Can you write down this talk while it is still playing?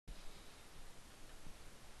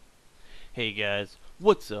Hey guys,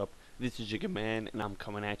 what's up? This is Jigga Man, and I'm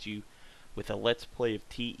coming at you with a Let's Play of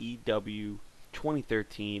TEW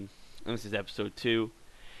 2013, and this is episode 2.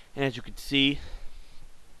 And as you can see,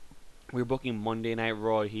 we're booking Monday Night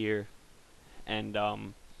Raw here, and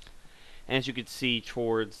as you can see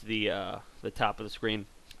towards the top of the screen,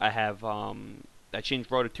 I changed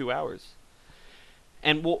Raw to 2 hours.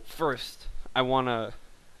 And well, first, I wanna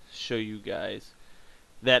show you guys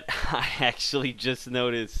that I actually just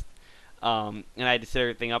noticed. And I had to set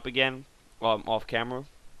everything up again while I'm off camera.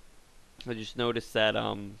 I just noticed that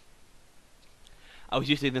I was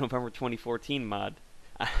using the November 2014 mod.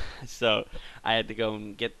 So I had to go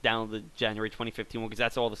and get down the January 2015 one because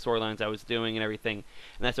that's all the storylines I was doing and everything. And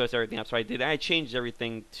that's why I set everything up. So I did. I changed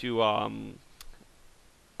everything to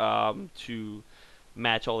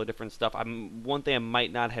match all the different stuff. One thing I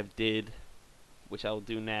might not have did, which I'll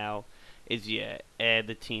do now, is add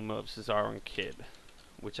the team of Cesaro and Kid,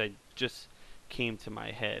 which I just came to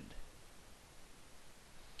my head.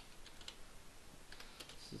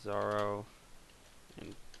 Cesaro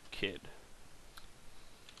and Kid.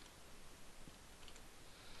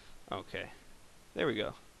 Okay. There we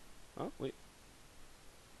go. Oh, wait.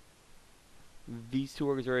 These two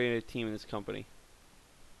workers are already in a team in this company.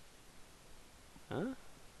 Huh?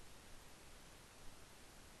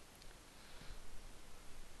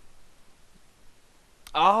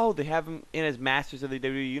 Oh, they have him in as Masters of the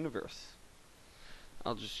WWE Universe.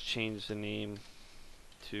 I'll just change the name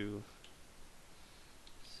to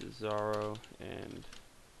Cesaro and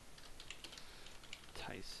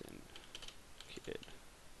Tyson Kidd.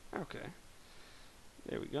 Okay.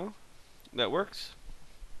 There we go. That works.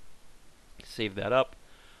 Save that up.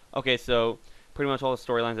 Okay, so pretty much all the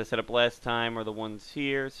storylines I set up last time are the ones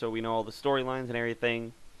here, so we know all the storylines and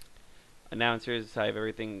everything. Announcers, I have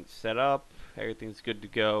everything set up. Everything's good to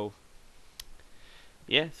go.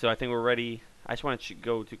 Yeah, so I think we're ready. I just want to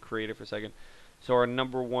go to creative for a second. So our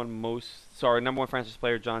number one franchise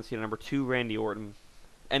player, John Cena. Number 2, Randy Orton.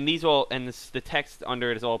 And these all, and the text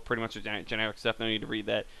under it is all pretty much generic stuff. No need to read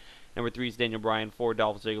that. Number 3 is Daniel Bryan. 4,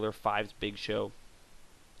 Dolph Ziggler. 5 is Big Show.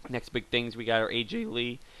 Next big things we got are AJ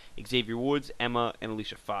Lee, Xavier Woods, Emma, and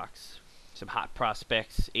Alicia Fox. Some hot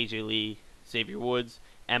prospects: AJ Lee, Xavier Woods,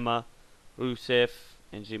 Emma, Rusev,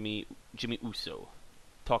 and Jimmy Uso.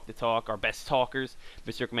 Talk the talk, our best talkers: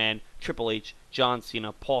 Mr. McMahon, Triple H, John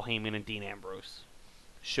Cena, Paul Heyman, and Dean Ambrose.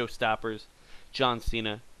 Showstoppers: John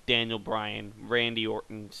Cena, Daniel Bryan, Randy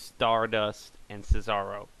Orton, Stardust, and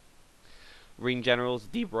Cesaro. Ring generals: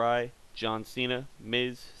 D-Bry, John Cena,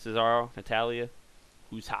 Miz, Cesaro, Natalya.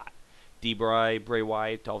 Who's hot? D-Bry, Bray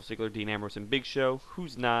Wyatt, Dolph Ziggler, Dean Ambrose, and Big Show.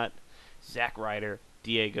 Who's not? Zack Ryder,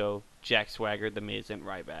 Diego, Jack Swagger, The Miz, and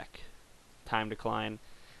Ryback. Time decline.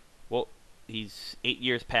 Well, he's 8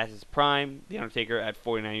 years past his prime. The Undertaker at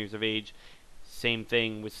 49 years of age. Same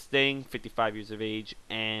thing with Sting, 55 years of age,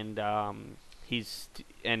 and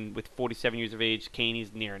with 47 years of age, Kane,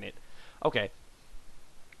 he's nearing it. Okay,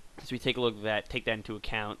 so we take a look at that, take that into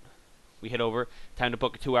account. We head over. Time to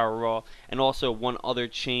book a 2-hour Raw. And also one other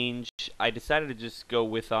change. I decided to just go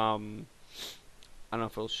with I don't know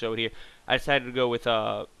if it'll show it here. I decided to go with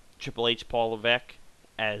Triple H, Paul Levesque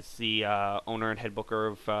as the owner and head booker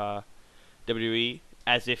of WWE,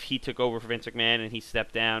 as if he took over for Vince McMahon and he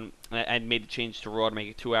stepped down. I made the change to Raw to make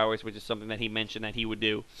it 2 hours, which is something that he mentioned that he would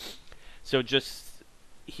do. So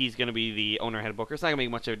he's going to be the owner and head booker. It's not going to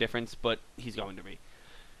make much of a difference, but he's going to be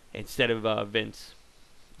instead of Vince.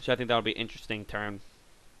 So I think that'll be an interesting turn.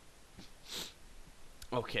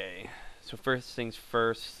 Okay, so first things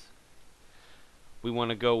first, we want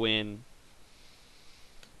to go in,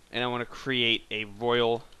 and I want to create a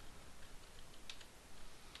Royal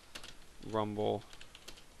Rumble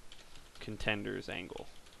Contenders angle.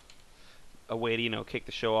 A way to, kick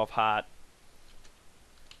the show off hot.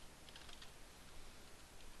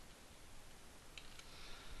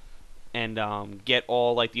 And get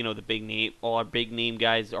all the big name, all our big name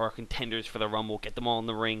guys are contenders for the Rumble. Get them all in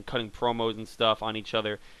the ring, cutting promos and stuff on each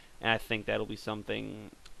other, and I think that'll be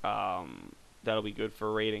something that'll be good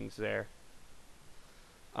for ratings there.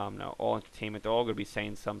 No, all entertainment. They're all gonna be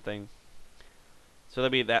saying something. So I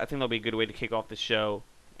think that'll be a good way to kick off the show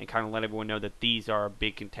and kind of let everyone know that these are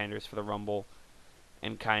big contenders for the Rumble,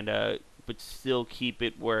 and but still keep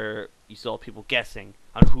it where you still have people guessing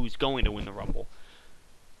on who's going to win the Rumble.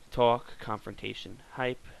 Talk, confrontation,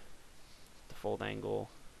 hype, default angle,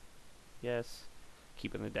 yes,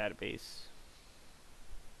 keep in the database.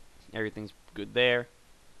 Everything's good there.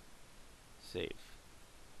 Save.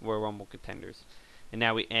 We're Rumble contenders. And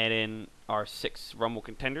now we add in our 6 Rumble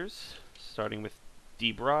contenders, starting with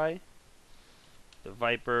D-Bry, the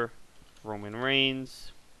Viper, Roman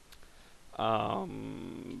Reigns,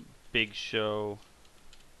 Big Show,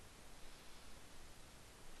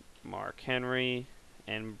 Mark Henry,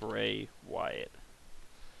 and Bray Wyatt.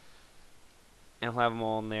 And he'll have them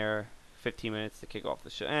all in there. 15 minutes to kick off the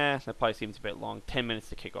show. That probably seems a bit long. 10 minutes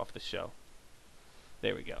to kick off the show.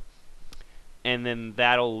 There we go. And then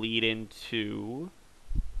that'll lead into...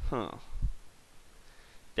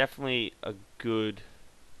 Definitely a good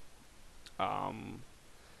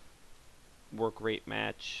work rate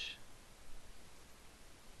match.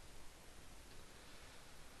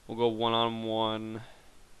 We'll go one-on-one.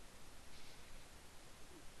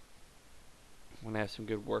 I'm going to have some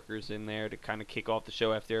good workers in there to kind of kick off the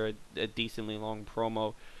show after a decently long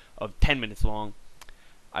promo of 10 minutes long.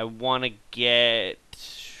 I want to get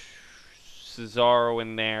Cesaro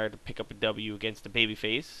in there to pick up a W against the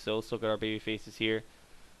babyface. So let's look at our babyfaces here.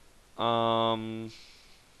 You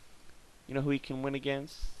know who he can win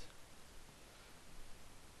against?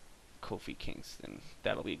 Kofi Kingston.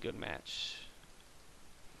 That'll be a good match.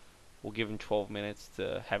 We'll give him 12 minutes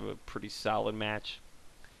to have a pretty solid match.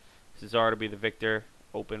 Cesaro to be the victor.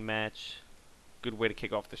 Open match. Good way to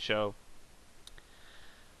kick off the show.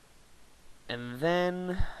 And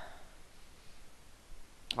then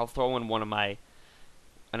I'll throw in an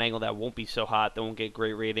angle that won't be so hot, that won't get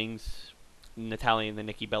great ratings. Natalya and the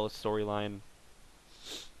Nikki Bella storyline.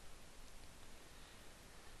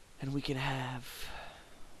 And we can have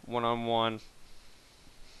one-on-one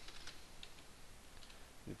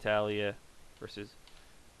Natalya versus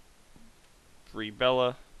Brie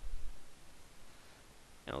Bella.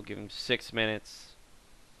 And I'll give him 6 minutes.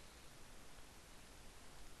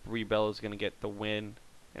 Brie Bella's going to get the win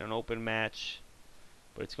in an open match.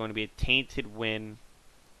 But it's going to be a tainted win.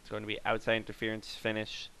 It's going to be outside interference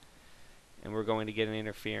finish. And we're going to get an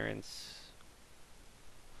interference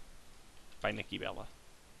by Nikki Bella.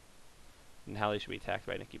 And Natalya should be attacked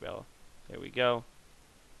by Nikki Bella. There we go.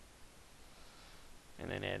 And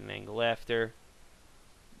then add an angle after,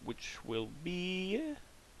 which will be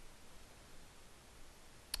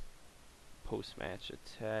post-match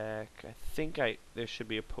attack. I think there should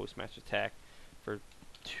be a post-match attack for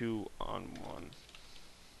 2-on-1.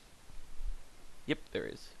 Yep, there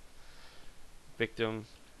is. Victim,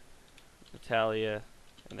 Natalya,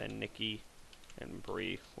 and then Nikki and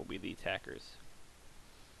Brie will be the attackers.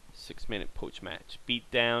 6-minute post-match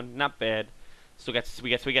beatdown, not bad. So we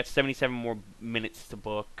got 77 more minutes to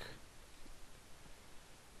book.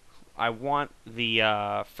 I want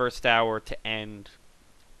the first hour to end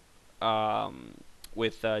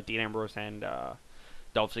with Dean Ambrose and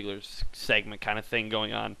Dolph Ziggler's segment kind of thing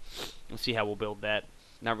going on. We'll see how we'll build that.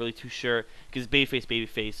 Not really too sure because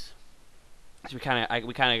babyface. So we kind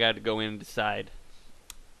of got to go in and decide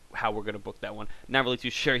how we're gonna book that one. Not really too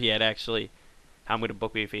sure yet, actually, how I'm gonna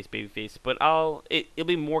book babyface. But it'll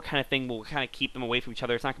be more kind of thing. We'll kind of keep them away from each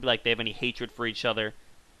other. It's not gonna be like they have any hatred for each other.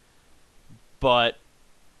 But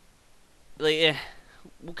like,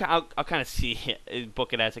 I'll kind of see it,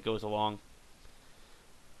 book it as it goes along.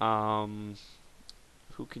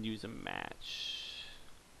 Who could use a match?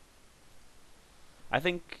 I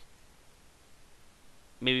think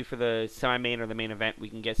maybe for the semi-main or the main event, we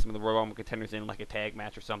can get some of the Royal Rumble contenders in like a tag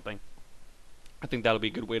match or something. I think that'll be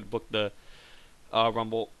a good way to book the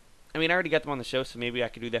Rumble. I mean, I already got them on the show, so maybe I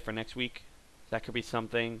could do that for next week. That could be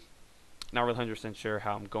something. Not really 100% sure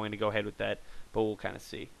how I'm going to go ahead with that, but we'll kind of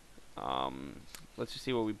see. Let's just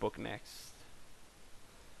see what we book next.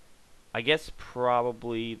 I guess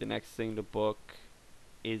probably the next thing to book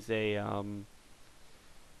is the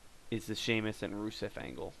Sheamus and Rusev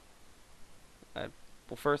angle.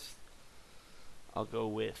 Well, first I'll go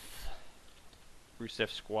with Rusev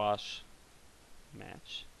squash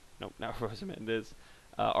match. Nope, not Rosa Mendez.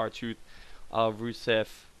 R-Truth. Rusev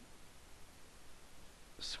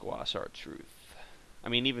squash R-Truth. I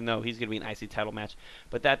mean, even though he's going to be an IC title match,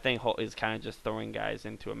 but that thing is kind of just throwing guys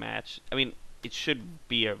into a match. I mean, it should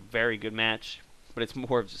be a very good match, but it's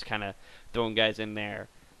more of just kind of throwing guys in there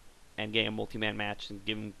and getting a multi-man match and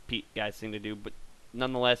giving guys thing to do. But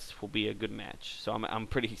nonetheless, will be a good match. So I'm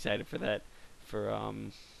pretty excited for that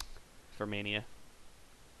for Mania.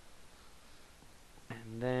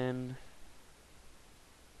 And then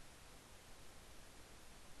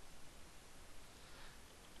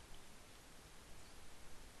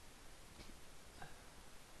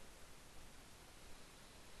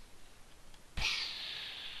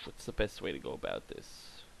what's the best way to go about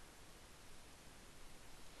this?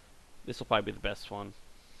 This will probably be the best one.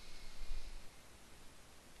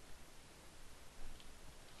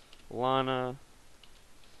 Lana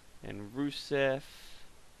and Rusev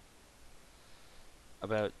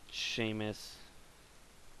about Sheamus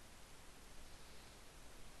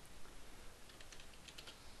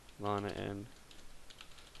Lana and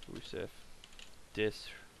Rusev.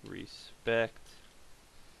 Disrespect.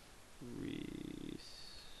 Respect.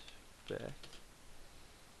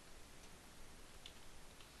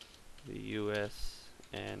 The US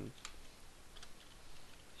and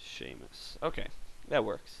Sheamus. Okay, that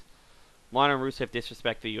works. Lana and Rusev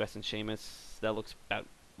disrespect the US and Sheamus. That looks about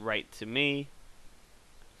right to me.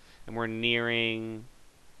 And we're nearing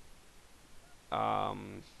our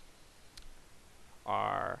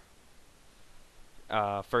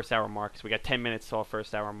first hour mark. So we got 10 minutes till our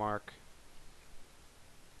first hour mark.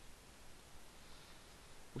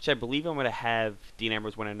 Which I believe I'm going to have Dean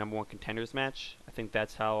Ambrose win a number one contenders match. I think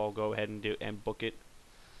that's how I'll go ahead and do and book it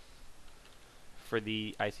for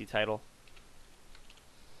the IC title.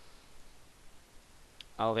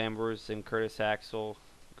 I'll have Ambrose and Curtis Axel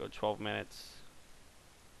go 12 minutes.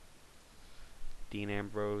 Dean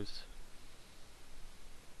Ambrose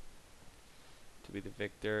to be the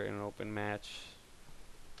victor in an open match.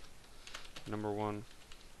 Number one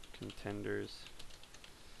contenders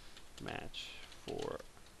match for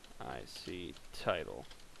IC title.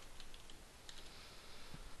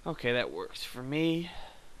 Okay, that works for me.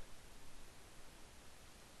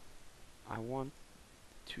 I want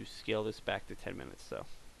to scale this back to 10 minutes, so.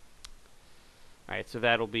 Alright, so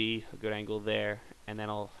that'll be a good angle there. And then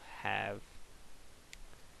I'll have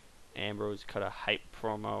Ambrose cut a hype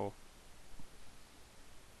promo.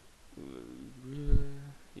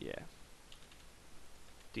 Yeah.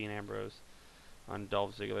 Dean Ambrose on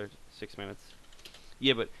Dolph Ziggler, 6 minutes.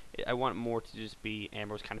 Yeah, but I want more to just be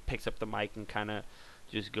Ambrose kind of picks up the mic and kind of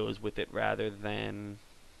just goes with it rather than.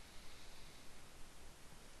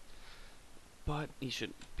 But he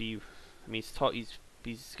should be. I mean,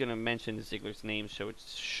 he's gonna mention Ziggler's name, so it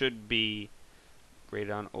should be rated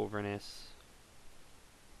on overness.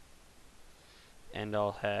 And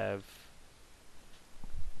I'll have.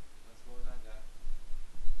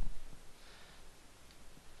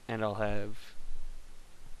 And I'll have.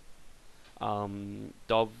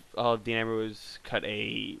 Dean Ambrose cut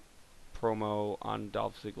a promo on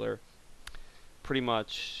Dolph Ziggler. Pretty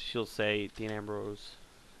much, he'll say Dean Ambrose.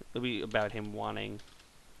 It'll be about him wants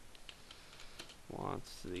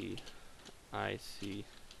the IC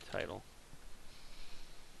title.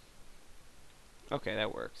 Okay,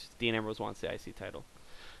 that works. Dean Ambrose wants the IC title.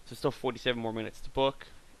 So still 47 more minutes to book,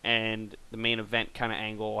 and the main event kind of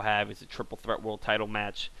angle we'll have is a triple threat world title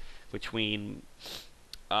match between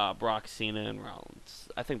Brock, Cena, and Rollins.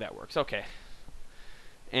 I think that works. Okay.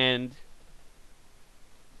 And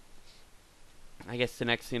I guess the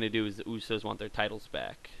next thing to do is the Usos want their titles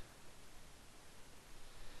back.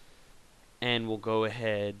 And we'll go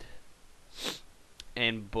ahead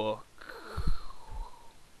and book.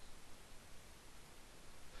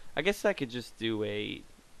 I guess I could just do a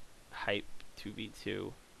hype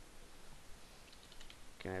 2v2.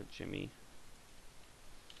 Can I have Jimmy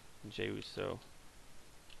and Jey Uso?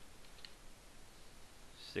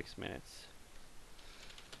 6 minutes.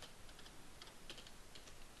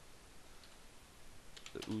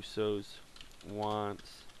 The Usos want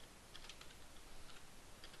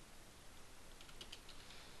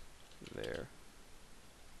their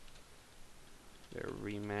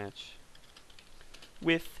rematch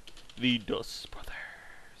with the Dust Brothers.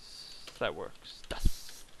 That works.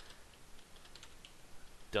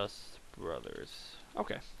 Dust Brothers.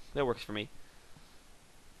 Okay, that works for me.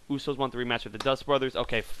 Usos want the rematch with the Dust Brothers.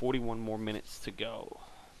 Okay, 41 more minutes to go.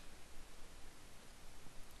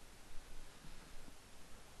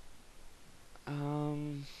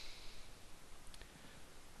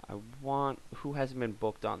 I want... Who hasn't been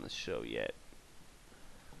booked on the show yet?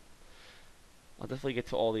 I'll definitely get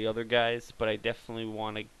to all the other guys, but I definitely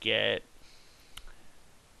want to get...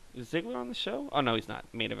 Is Ziggler on the show? Oh, no, he's not.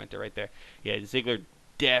 Main eventer right there. Yeah, Ziggler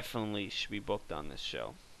definitely should be booked on this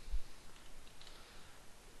show.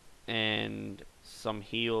 And some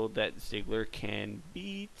heel that Ziggler can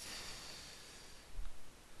beat.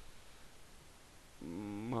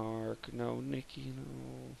 Mark, no. Nikki,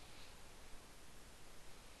 no.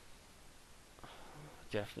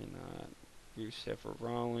 Definitely not. Rusev or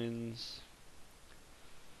Rollins.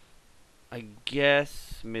 I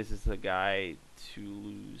guess Miz is the guy to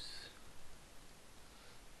lose.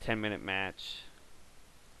 10-minute match.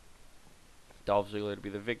 Dolph Ziggler to be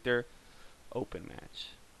the victor. Open match.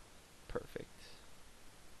 Perfect.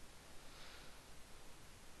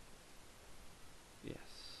 Yes.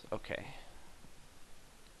 Okay.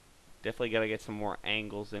 Definitely got to get some more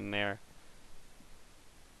angles in there.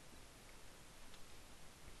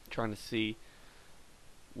 Trying to see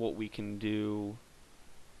what we can do.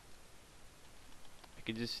 I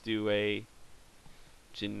could just do a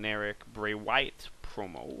generic Bray Wyatt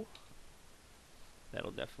promo.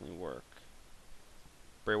 That'll definitely work.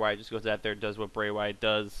 Bray Wyatt just goes out there, does what Bray Wyatt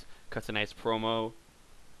does, cuts a nice promo.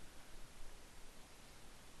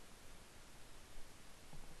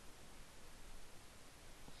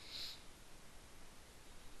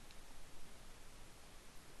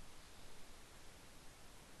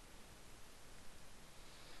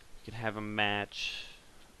 You can have a match.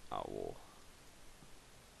 Oh, well.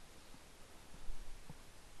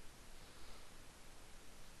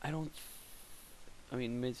 I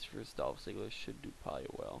mean, Miz versus Dolph Ziggler should do probably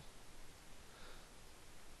well.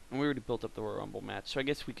 And we already built up the Royal Rumble match, so I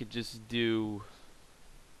guess we could just do.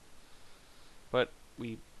 But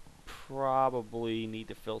we probably need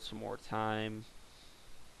to fill some more time.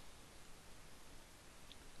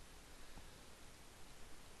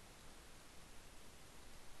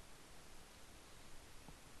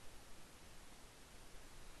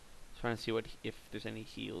 Trying to see if there's any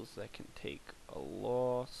heels that can take a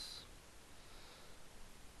loss.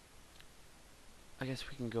 I guess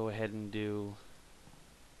we can go ahead and do.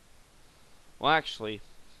 Well, actually,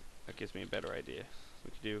 that gives me a better idea.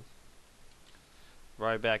 We could do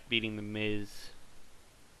Ryback beating the Miz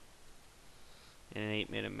in an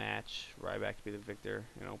 8-minute match. Ryback to be the victor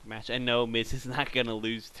in an open match. And no, Miz is not gonna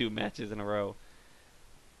lose 2 matches in a row.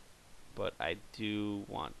 But I do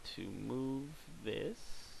want to move this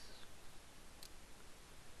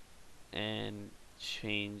and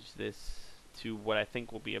change this to what I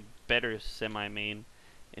think will be a better semi-main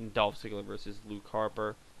in Dolph Ziggler versus Luke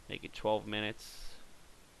Harper. Make it 12 minutes.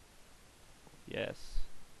 Yes.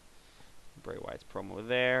 Bray Wyatt's promo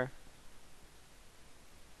there.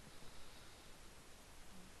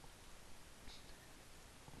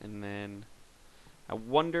 And then I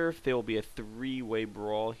wonder if there will be a 3-way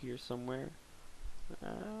brawl here somewhere.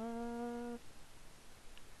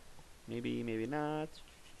 Maybe, maybe not.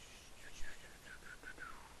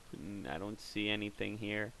 I don't see anything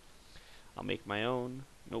here. I'll make my own.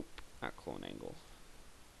 Nope, not Clone Angle.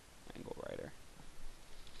 Angle Rider.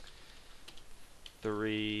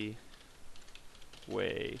 3-way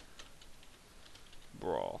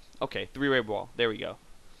brawl. Okay, 3-way brawl. There we go.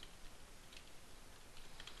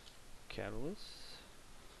 Catalyst.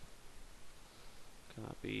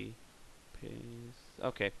 Copy. Paste.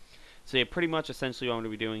 Okay. So yeah, pretty much essentially what I'm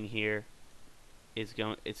going to be doing here is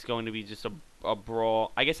it's going to be just a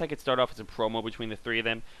brawl. I guess I could start off as a promo between the 3 of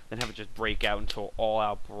them, then have it just break out into an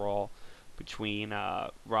all-out brawl between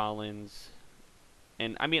Rollins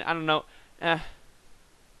and I mean I don't know.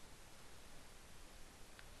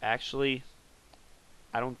 Actually,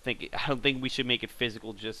 I don't think we should make it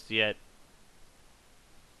physical just yet.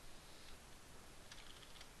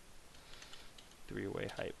 3-way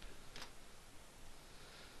hype.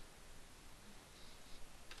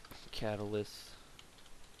 Catalyst.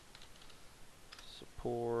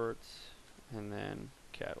 Support. And then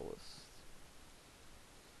Catalyst.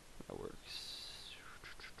 That works.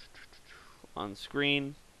 On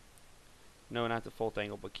screen. No, not default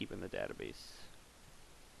angle, but keep in the database.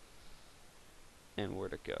 And where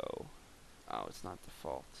to go. Oh, it's not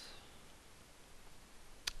default.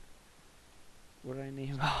 What did I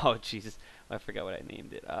name? Oh, Jesus. I forgot what I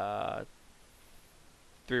named it. 3-way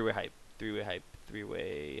hype. 3-way hype.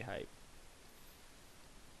 3-way hype.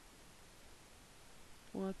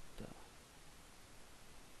 What the?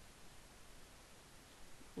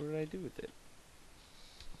 What did I do with it?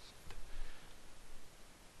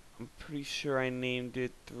 I'm pretty sure I named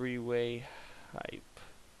it 3-way hype.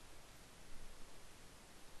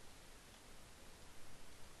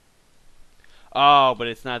 Oh, but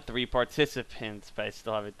it's not 3 participants, but I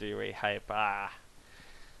still have a 3-way hype. Ah,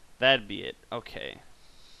 that'd be it. Okay,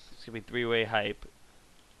 it's gonna be 3-way hype.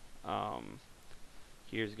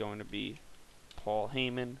 Here's going to be Paul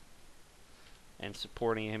Heyman, and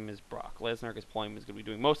supporting him is Brock Lesnar, because Paul Heyman is going to be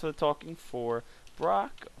doing most of the talking for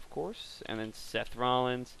Brock, of course, and then Seth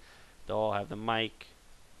Rollins. They'll all have the mic.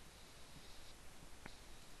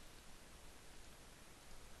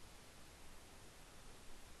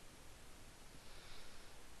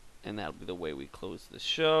 And that'll be the way we close the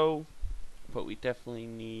show. But we definitely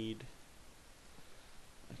need.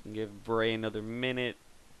 I can give Bray another minute.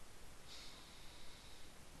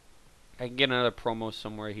 I can get another promo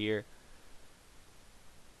somewhere here.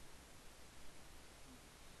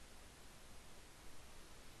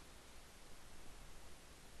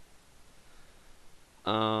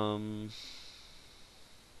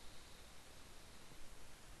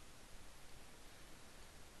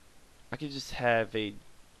 I could just have a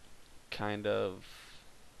kind of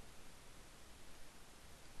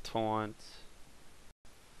taunt.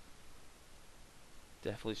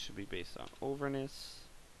 Definitely should be based on overness.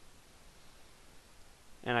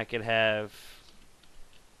 And I could have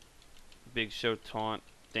Big Show taunt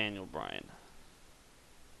Daniel Bryan.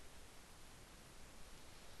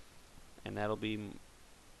 And that'll be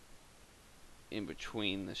in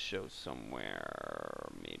between the show somewhere,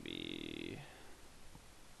 maybe.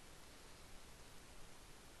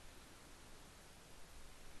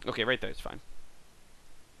 Okay, right there is fine.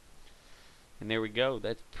 And there we go.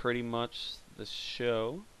 That's pretty much the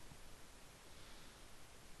show.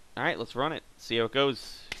 Alright, let's run it. See how it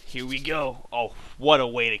goes. Here we go. Oh, what a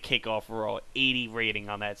way to kick off Raw. 80 rating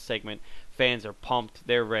on that segment. Fans are pumped.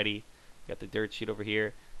 They're ready. Got the dirt sheet over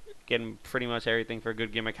here. Getting pretty much everything for a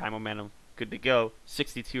good gimmick. High momentum. Good to go.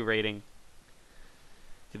 62 rating.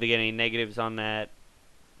 Did they get any negatives on that?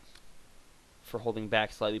 For holding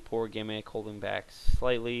back, slightly poor gimmick, holding back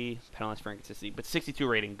slightly, penalized for inconsistency, but 62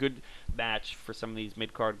 rating, good match for some of these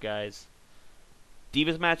mid-card guys.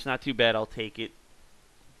 Divas match, not too bad, I'll take it.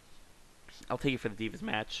 I'll take it for the Divas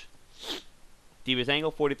match. Divas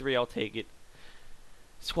Angle, 43, I'll take it.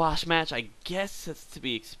 Squash match, I guess that's to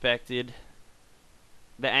be expected.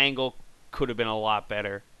 The Angle could have been a lot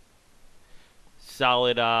better.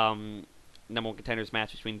 Solid, number one contenders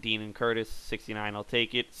match between Dean and Curtis. 69, I'll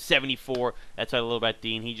take it. 74, that's what I love about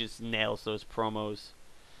Dean. He just nails those promos.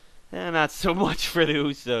 Not so much for the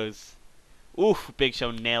Usos. Oof, Big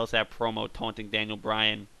Show nails that promo taunting Daniel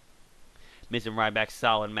Bryan. Miz and Ryback,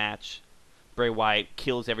 solid match. Bray Wyatt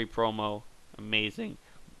kills every promo. Amazing.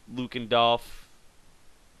 Luke and Dolph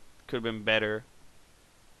could have been better.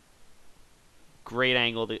 Great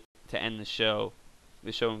angle to end the show.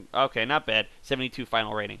 Okay, not bad. 72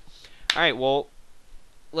 final rating. All right, well,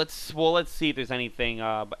 let's see if there's anything,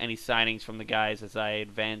 any signings from the guys as I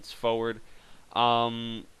advance forward.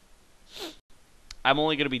 I'm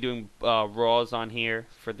only going to be doing Raws on here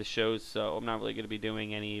for the shows, so I'm not really going to be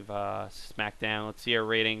doing any of SmackDown. Let's see our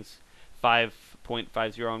ratings.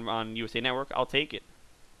 5.50 on USA Network. I'll take it.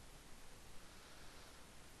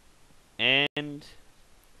 And it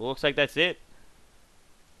looks like that's it.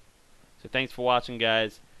 So thanks for watching,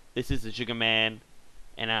 guys. This is the Sugar Man,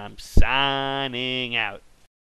 and I'm signing out.